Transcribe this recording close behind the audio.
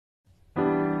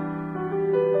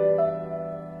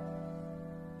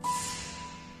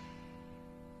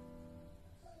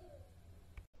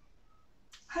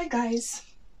guys,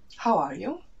 how are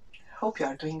you? Hope you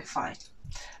are doing fine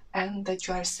and that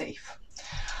you are safe.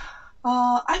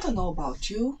 I don't know about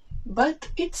you, but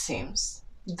it seems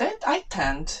that I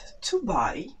tend to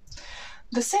buy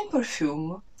the same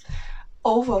perfume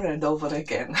over and over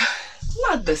again.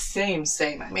 Not the same,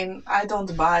 I mean, I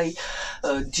don't buy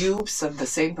dupes of the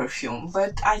same perfume,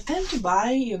 but I tend to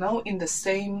buy, in the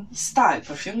same style,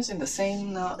 perfumes in the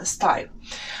same style.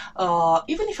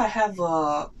 Even if I have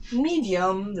a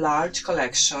medium, large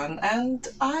collection, and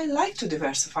I like to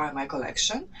diversify my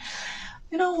collection,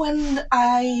 when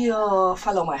I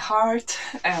follow my heart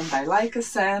and I like a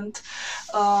scent,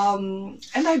 and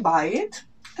I buy it,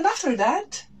 and after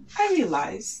that, I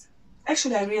realized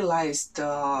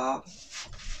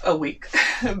a week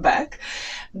back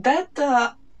that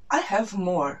I have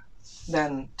more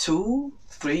than 2,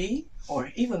 3,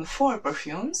 or even 4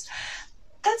 perfumes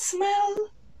that smell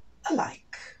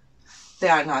alike. They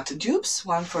are not dupes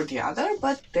one for the other,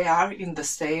 but they are in the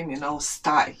same,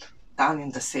 style, done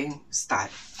in the same style.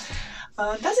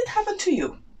 Does it happen to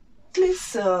you?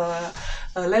 Please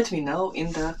let me know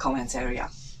in the comments area.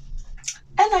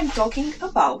 And I'm talking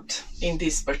about, in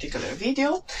this particular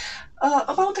video,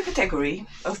 about the category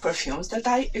of perfumes that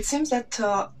it seems that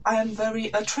I am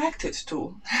very attracted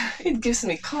to. It gives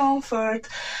me comfort,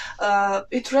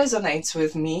 it resonates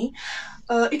with me.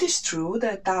 It is true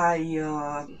that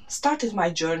I started my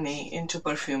journey into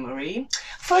perfumery,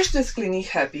 first with Clinique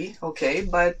Happy, okay,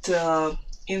 but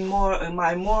in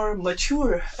my more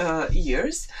mature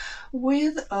years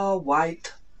with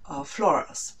white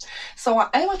florals. So I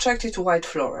am attracted to white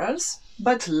florals,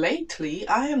 but lately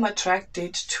I am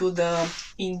attracted to the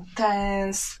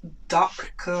intense,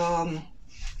 dark,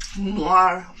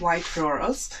 noir white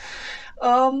florals,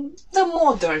 the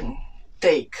modern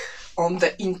take on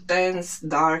the intense,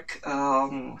 dark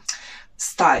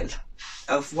style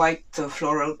of white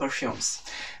floral perfumes.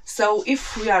 So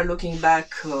if we are looking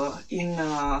back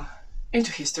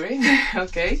into history,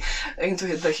 okay,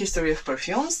 into the history of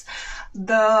perfumes,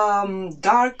 the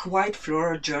dark white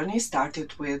floral journey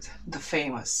started with the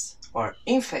famous or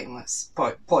infamous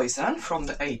Poison from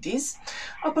the 80s,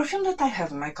 a perfume that I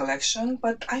have in my collection,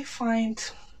 but I find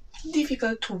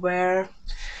difficult to wear.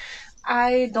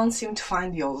 I don't seem to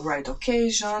find the right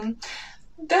occasion.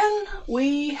 Then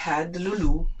we had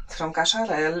Lulu from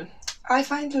Cacharel. I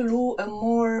find Lulu a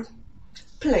more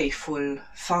playful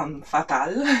femme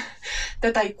fatale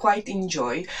that I quite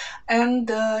enjoy, and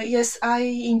yes, I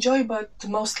enjoy, but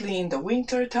mostly in the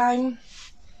winter time,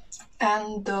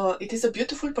 and it is a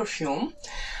beautiful perfume.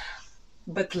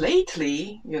 But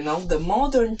lately, the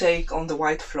modern take on the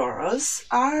white florals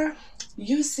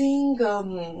is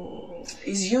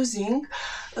using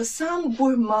some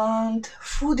gourmand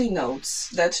foodie notes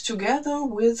that, together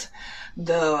with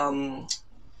the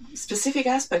specific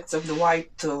aspects of the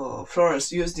white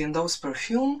florals used in those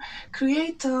perfume,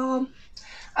 create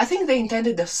I think they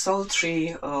intended a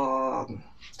sultry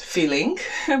feeling,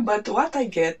 but what I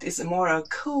get is more a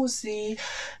cozy,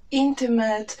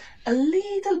 intimate, a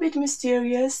little bit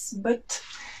mysterious, but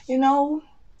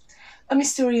a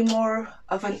mystery more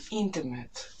of an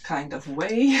intimate kind of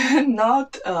way,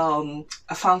 not a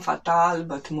femme fatale,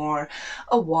 but more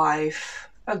a wife,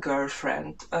 a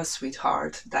girlfriend, a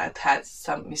sweetheart that has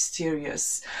some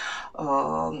mysteriousness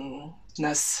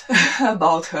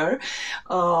about her,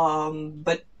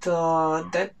 but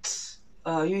that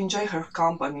you enjoy her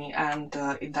company and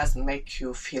it doesn't make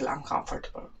you feel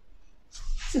uncomfortable.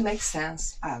 Does it make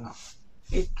sense? I don't know.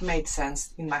 It made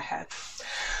sense in my head.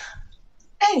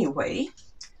 Anyway,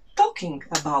 talking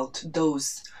about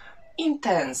those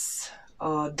intense,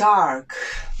 dark,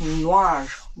 noir,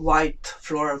 white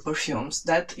floral perfumes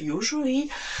that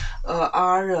usually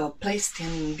are placed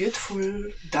in beautiful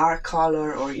dark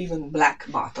color or even black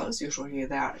bottles. Usually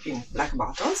they are in black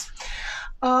bottles.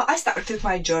 I started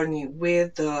my journey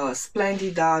with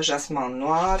Splendida Jasmin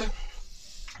Noir.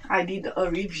 I did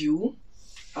a review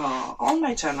on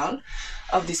my channel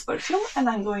of this perfume, and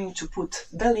I'm going to put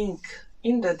the link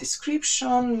in the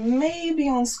description, maybe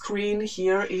on screen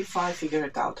here if I figure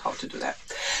it out how to do that.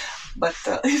 But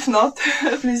if not,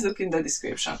 please look in the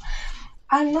description.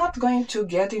 I'm not going to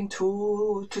get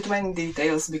into too many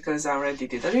details because I already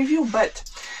did a review, but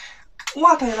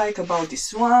what I like about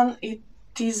this one, it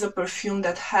is a perfume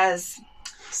that has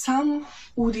some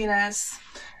woodiness,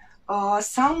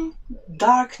 some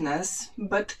darkness,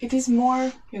 but it is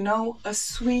more, a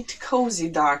sweet, cozy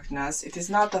darkness. It is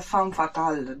not a femme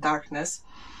fatale darkness.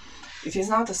 It is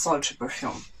not a sultry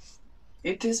perfume.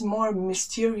 It is more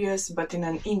mysterious, but in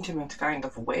an intimate kind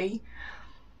of way.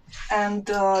 And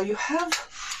you have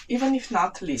even if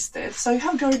not listed. So you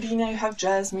have gardenia, you have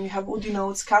jasmine, you have woody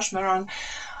notes, cashmere,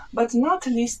 but not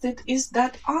listed is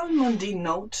that almondy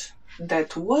note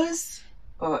that was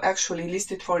actually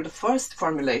listed for the first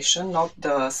formulation, not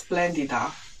the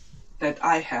Splendida that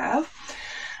I have.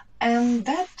 And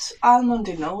that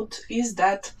almondy note is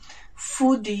that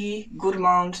foodie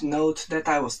gourmand note that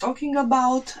I was talking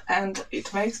about, and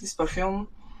it makes this perfume,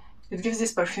 it gives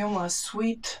this perfume a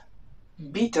sweet,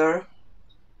 bitter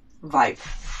vibe.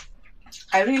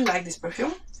 I really like this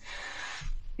perfume.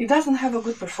 It doesn't have a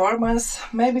good performance.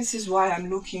 Maybe this is why I'm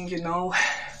looking, you know,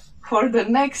 for the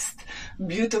next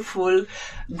beautiful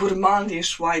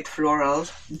gourmandish white floral,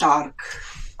 dark,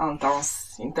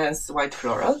 intense white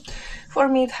floral. For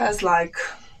me it has like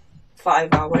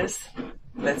 5 hours,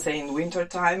 let's say in winter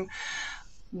time,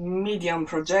 medium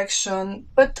projection,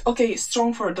 but okay,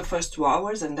 strong for the first 2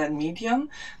 hours and then medium.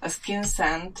 A skin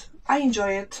scent, I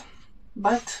enjoy it,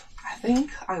 but I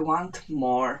think I want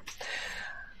more.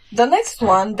 The next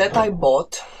one that I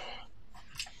bought,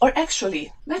 or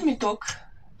actually, let me talk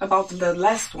about the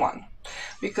last one,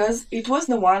 because it was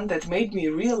the one that made me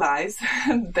realize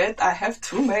that I have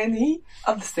too many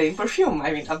of the same perfume,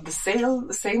 I mean of the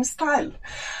same style.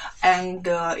 And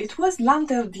it was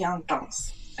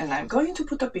L'Interdit, and I'm going to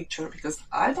put a picture because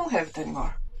I don't have it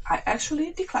anymore. I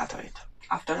actually declutter it.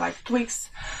 After like 2 weeks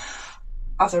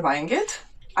after buying it,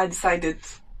 I decided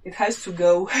it has to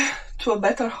go to a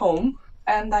better home,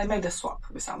 and I made a swap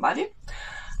with somebody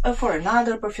for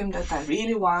another perfume that I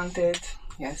really wanted.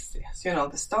 Yes, you know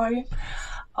the story.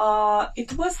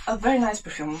 It was a very nice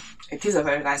perfume. It is a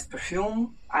very nice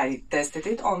perfume. I tested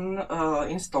it on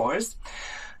in stores,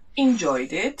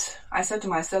 enjoyed it. I said to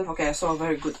myself, okay, I saw a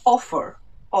very good offer.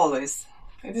 Always,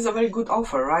 it is a very good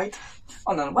offer, right?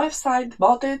 On a website,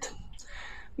 bought it,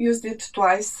 used it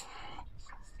twice,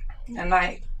 and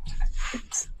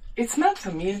it smelled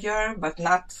familiar, but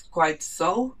not quite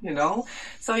so, you know.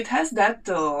 So it has that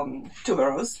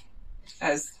tuberose,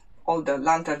 as all the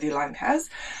L'Interdit line has,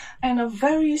 and a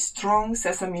very strong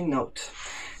sesame note.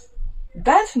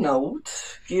 That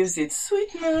note gives it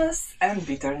sweetness and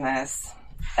bitterness,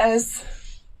 as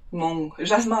mon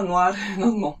Jasmin Noir,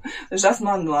 not mon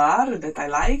Jasmin Noir that I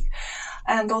like,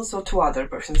 and also 2 other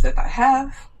perfumes that I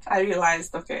have. I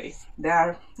realized, okay, they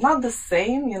are not the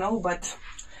same, you know, but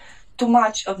too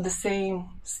much of the same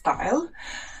style,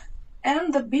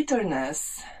 and the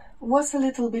bitterness was a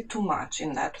little bit too much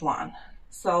in that one.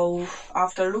 So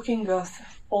after looking at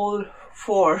all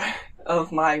 4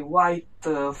 of my white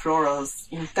florals,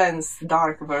 intense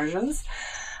dark versions,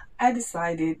 I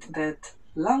decided that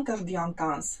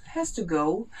L'Interdit has to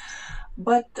go,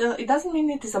 but it doesn't mean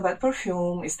it is a bad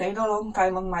perfume. It stayed a long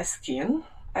time on my skin,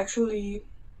 actually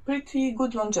pretty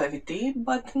good longevity,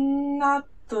 but not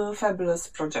fabulous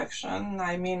projection.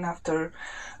 I mean, after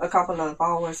a couple of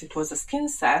hours it was a skin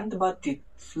scent, but it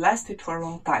lasted for a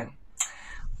long time.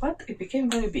 But it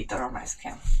became very bitter on my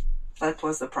skin. That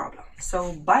was the problem.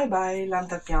 So bye bye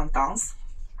L'Interdit.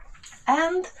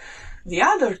 And the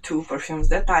other 2 perfumes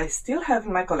that I still have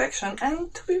in my collection,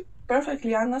 and to be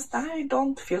perfectly honest, I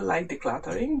don't feel like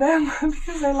decluttering them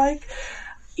because I like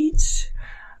each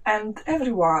and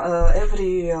every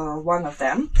one of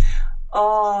them.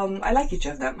 I like each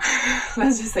of them,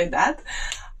 let's just say that,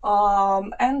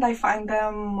 and I find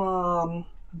them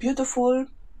beautiful,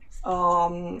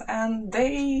 and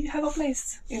they have a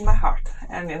place in my heart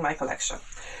and in my collection.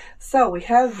 So we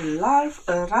have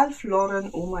Ralph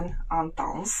Lauren Woman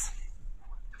Intense,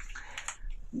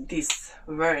 this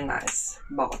very nice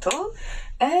bottle,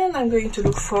 and I'm going to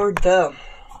look for the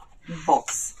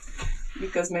box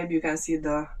because maybe you can see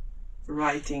the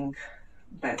writing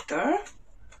better.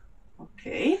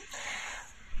 Okay,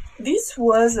 this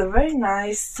was a very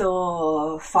nice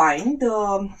find.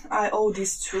 I owe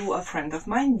this to a friend of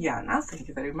mine, Diana, thank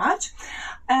you very much,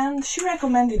 and she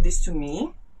recommended this to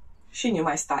me. She knew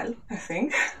my style, I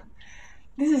think.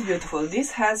 This is beautiful.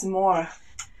 This has more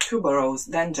tuberose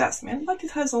than jasmine, but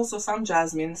it has also some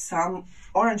jasmine, some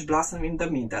orange blossom in the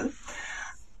middle.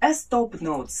 As top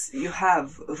notes, you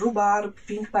have rhubarb,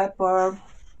 pink pepper,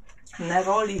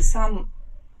 neroli, some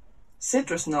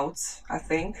citrus notes, I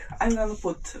think. I'm gonna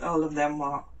put all of them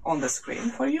on the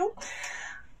screen for you.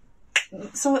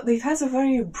 So it has a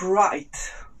very bright,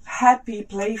 happy,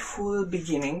 playful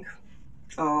beginning.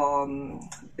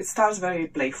 It starts very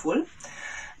playful,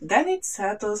 then it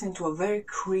settles into a very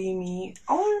creamy,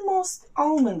 almost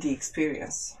almondy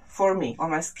experience for me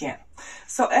on my skin.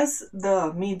 So as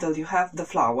the middle you have the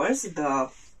flowers, the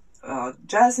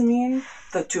jasmine,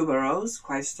 the tuberose,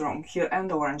 quite strong here, and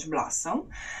the orange blossom,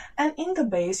 and in the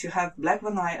base you have black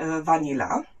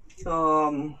vanilla,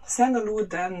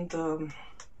 sandalwood, and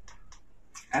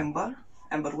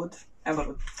amberwood.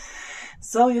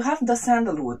 So you have the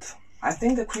sandalwood. I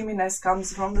think the creaminess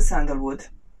comes from the sandalwood,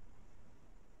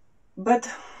 but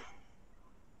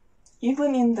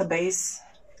even in the base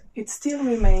it still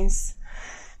remains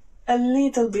a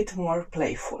little bit more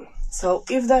playful. So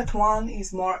if that one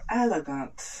is more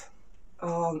elegant,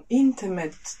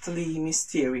 intimately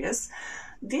mysterious,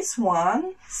 this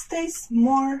one stays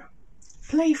more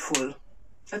playful,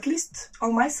 at least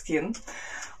on my skin,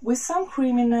 with some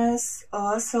creaminess.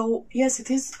 So yes, it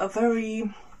is a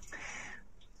very,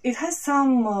 it has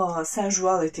some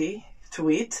sensuality to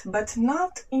it, but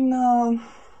not in a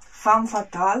femme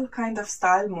fatale kind of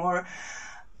style, more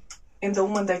in the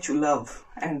woman that you love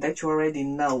and that you already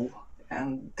know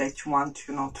and that you want,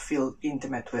 you know, to feel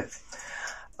intimate with.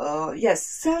 Yes,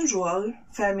 sensual,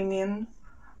 feminine,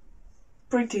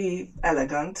 pretty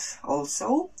elegant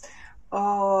also.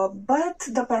 But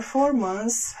the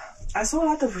performance, I saw a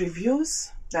lot of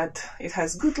reviews that it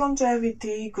has good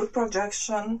longevity, good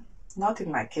projection. Not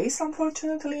in my case,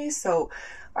 unfortunately, so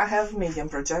I have medium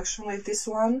projection with this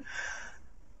one.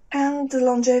 And the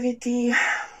longevity,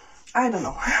 I don't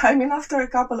know. I mean, after a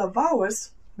couple of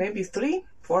hours, maybe 3-4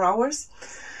 hours,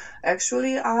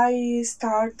 actually I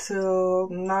start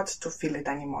not to feel it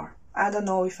anymore. I don't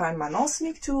know if I'm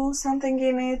anosmic to something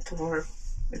in it, or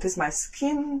it is my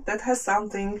skin that has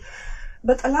something,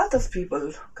 but a lot of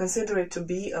people consider it to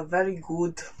be a very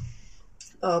good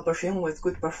perfume with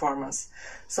good performance.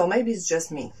 So maybe it's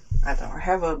just me. I don't know, I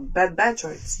have a bad batch,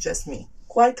 or it's just me.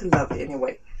 Quite lovely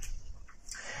anyway.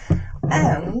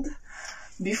 And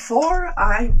before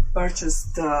I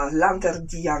purchased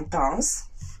L'Interdit Intense,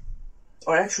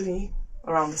 or actually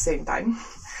around the same time,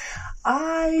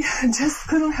 I just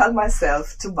couldn't help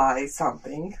myself to buy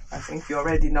something. I think you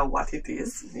already know what it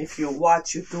is if you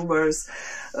watch YouTubers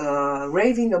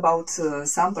raving about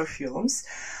some perfumes.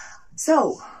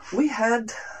 So we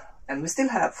had, and we still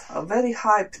have, a very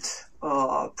hyped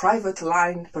private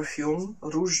line perfume,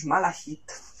 Rouge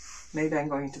Malachite. Maybe I'm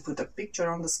going to put a picture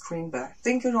on the screen, but I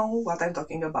think you know what I'm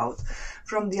talking about.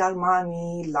 From the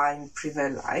Armani line,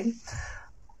 Privé line.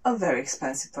 A very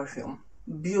expensive perfume.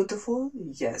 Beautiful,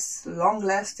 yes.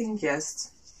 Long-lasting,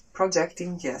 yes.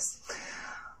 Projecting, yes.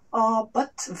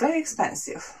 But very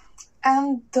expensive.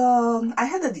 And I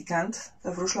had a decant,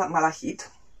 the Rouge Malachite.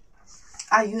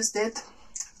 I used it.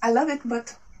 I love it,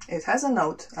 but it has a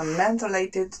note, a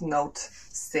mentholated note.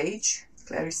 Sage,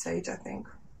 clary sage, I think.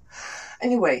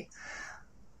 Anyway,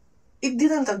 it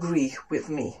didn't agree with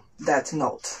me, that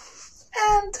note.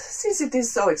 And since it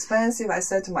is so expensive, I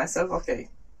said to myself, okay,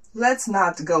 let's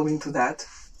not go into that.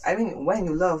 I mean, when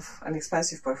you love an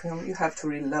expensive perfume, you have to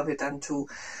really love it, and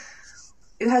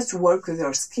it has to work with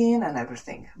your skin and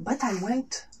everything. But I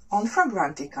went on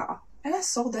Fragrantica and I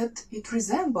saw that it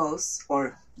resembles,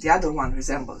 or the other one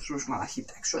resembles, Rouge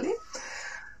Malachite actually,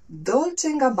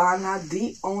 Dolce&Gabbana,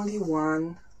 the only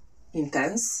one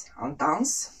intense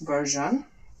version.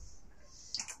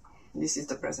 This is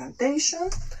the presentation,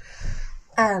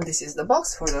 and this is the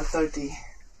box for the 30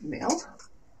 ml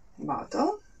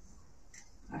bottle.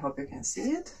 I hope you can see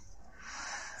it.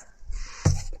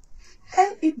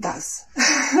 And it does.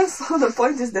 So the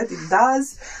point is that it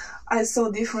does. I saw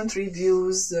different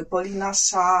reviews. Paulina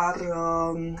Char,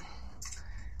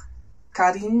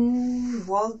 Karin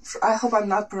Wolf, I hope I'm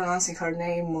not pronouncing her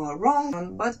name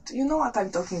wrong, but you know what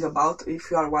I'm talking about if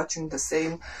you are watching the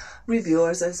same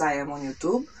reviewers as I am on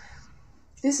YouTube.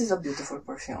 This is a beautiful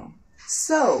perfume.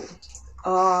 So,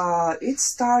 it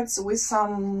starts with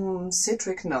some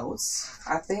citric notes.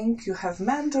 I think you have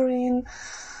mandarin,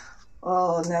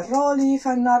 neroli if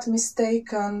I'm not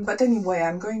mistaken, but anyway,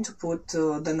 I'm going to put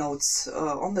the notes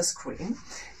on the screen.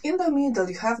 In the middle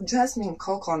you have jasmine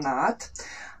coconut.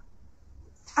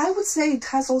 I would say it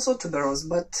has also tuberose,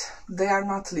 but they are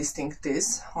not listing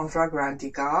this on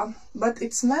Fragrantica. But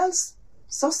it smells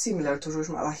so similar to Rouge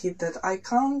Malachite that I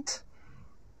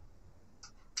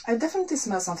definitely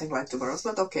smell something like tuberose,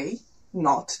 but okay,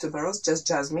 not tuberose, just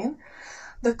jasmine.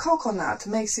 The coconut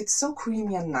makes it so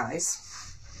creamy and nice.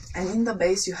 And in the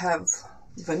base you have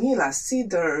vanilla,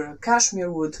 cedar,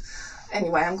 cashmere wood.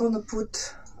 Anyway, I'm going to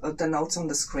put the notes on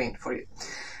the screen for you.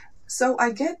 So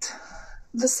I get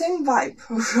the same vibe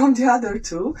from the other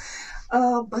two,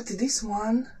 but this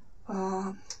one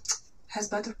has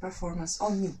better performance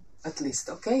on me, at least,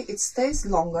 okay? It stays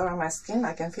longer on my skin.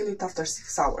 I can feel it after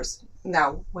 6 hours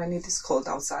now when it is cold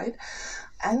outside,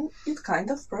 and it kind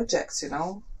of projects, you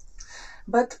know.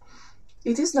 But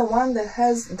it is the one that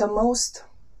has the most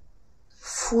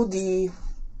foodie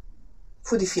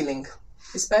feeling,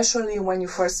 especially when you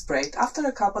first spray it. After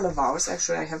a couple of hours,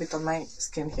 actually I have it on my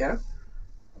skin here,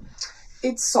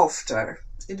 it's softer,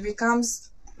 it becomes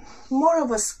more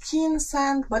of a skin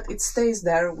scent, but it stays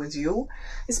there with you,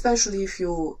 especially if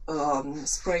you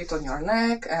spray it on your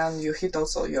neck and you hit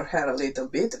also your hair a little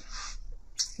bit.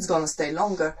 It's gonna stay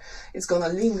longer, it's gonna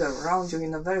linger around you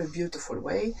in a very beautiful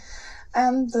way.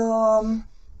 And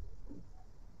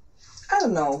I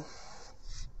don't know,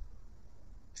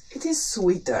 it is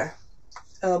sweeter,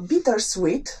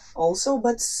 bittersweet also,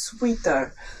 but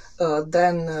sweeter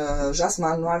than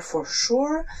Jasmin Noir for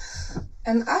sure.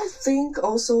 And I think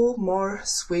also more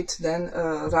sweet than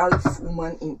Ralph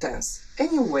Woman Intense.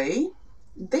 Anyway,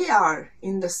 they are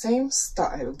in the same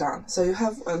style done. So you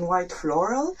have a white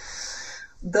floral,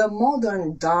 the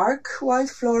modern dark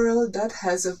white floral that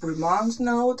has a gourmand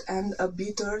note and a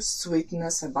bitter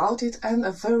sweetness about it, and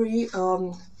a very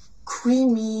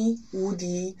creamy,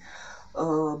 woody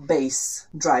base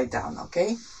dry down,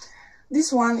 okay?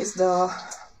 This one is the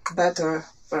better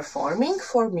performing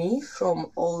for me from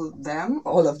all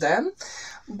of them,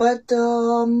 but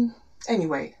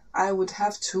anyway, I would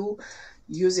have to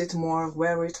use it more,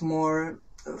 wear it more.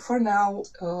 For now,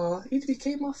 it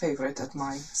became a favorite of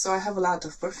mine. So I have a lot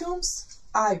of perfumes.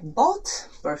 I bought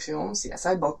perfumes. Yes,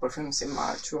 I bought perfumes in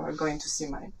March. You are going to see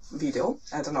my video.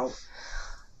 I don't know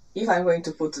if I'm going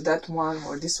to put that one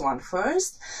or this one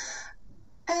first.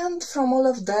 And from all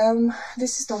of them,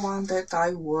 this is the one that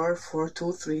I wore for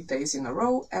 2-3 days in a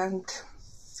row, and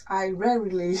I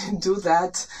rarely do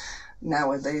that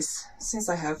nowadays since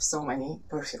I have so many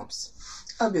perfumes.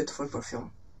 A beautiful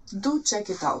perfume. Do check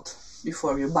it out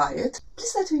before you buy it.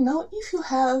 Please let me know if you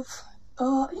have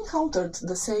encountered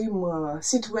the same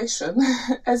situation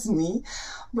as me,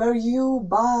 where you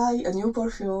buy a new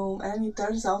perfume and it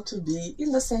turns out to be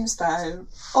in the same style,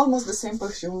 almost the same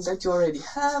perfume that you already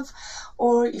have,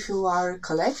 or if you are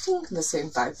collecting the same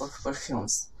type of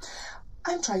perfumes.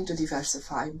 I'm trying to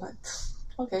diversify, but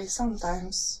okay,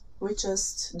 sometimes we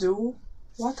just do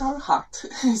what our heart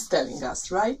is telling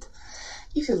us, right?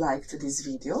 If you liked this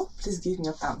video, please give me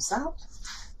a thumbs up,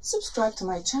 subscribe to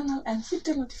my channel and hit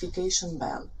the notification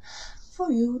bell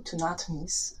for you to not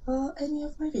miss any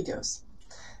of my videos.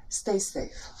 Stay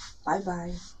safe. Bye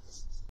bye.